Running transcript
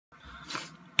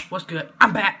What's good?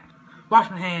 I'm back.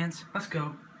 Wash my hands. Let's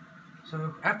go.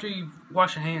 So after you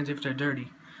wash your hands, if they're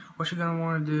dirty, what you're gonna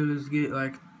want to do is get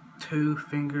like 2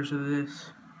 fingers of this.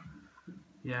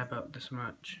 Yeah, about this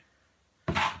much.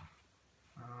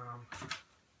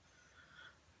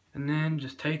 And then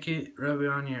just take it, rub it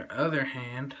on your other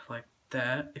hand like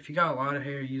that. If you got a lot of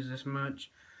hair, use this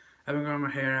much. I've been growing my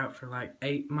hair out for like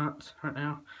 8 months right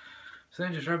now. So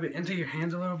then just rub it into your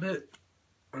hands a little bit.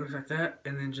 Looks like that.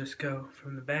 And then just go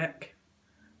from the back,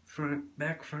 front,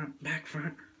 back, front, back,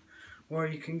 front. Or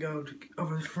you can go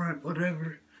over the front,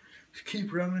 whatever. Just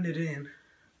keep rubbing it in.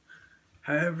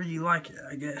 However you like it,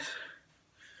 I guess.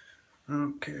 I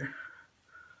don't care.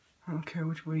 I don't care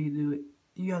which way you do it.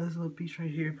 You got this little piece right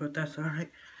here, but that's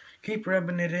alright. Keep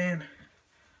rubbing it in.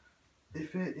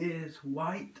 If it is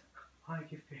white,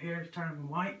 like if your hair is turning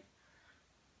white,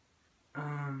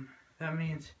 that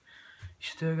means you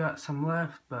still got some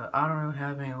left, but I don't really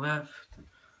have any left.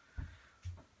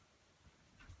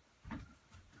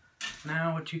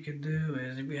 Now what you can do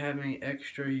is, if you have any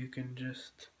extra, you can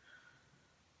just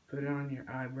put it on your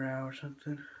eyebrow or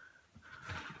something.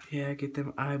 Yeah, get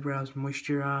them eyebrows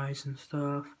moisturized and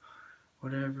stuff.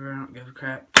 Whatever, I don't give a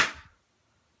crap.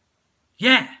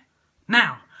 Yeah!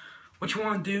 Now, what you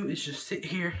want to do is just sit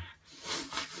here,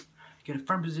 get a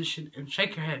firm position, and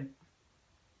shake your head.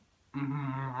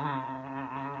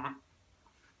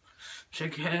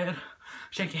 Shake your head.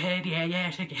 Shake your head, yeah,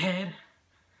 shake your head.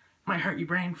 Might hurt your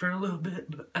brain for a little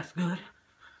bit, but that's good.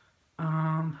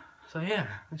 So yeah,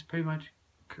 that's pretty much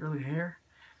curly hair.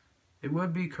 It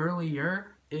would be curlier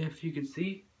if you could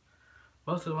see.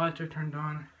 Both of the lights are turned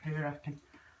on. Here, I can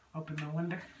open the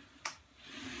window.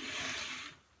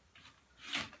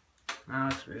 Now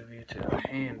let's move you to a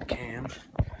hand cam.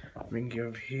 We can go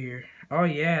over here. Oh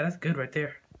yeah, that's good right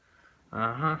there.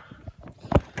 Got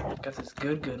this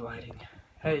good lighting.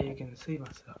 Hey, you can see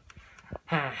myself.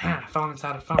 Phone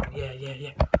inside a phone.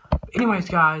 Yeah. Anyways,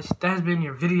 guys, that has been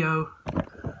your video.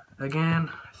 Again,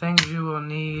 things you will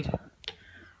need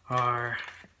are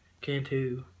can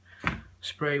to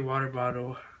spray, water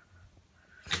bottle,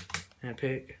 and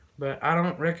pick. But I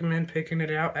don't recommend picking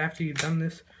it out after you've done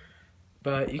this.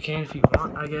 But you can if you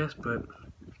want, I guess. But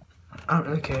I don't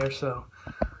really care. So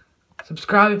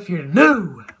subscribe if you're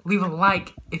new. Leave a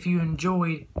like if you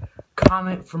enjoyed.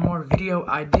 Comment for more video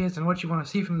ideas and what you want to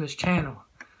see from this channel.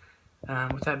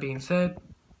 With that being said,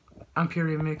 I'm Pure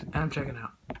Remix. I'm checking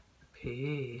out.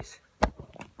 Peace.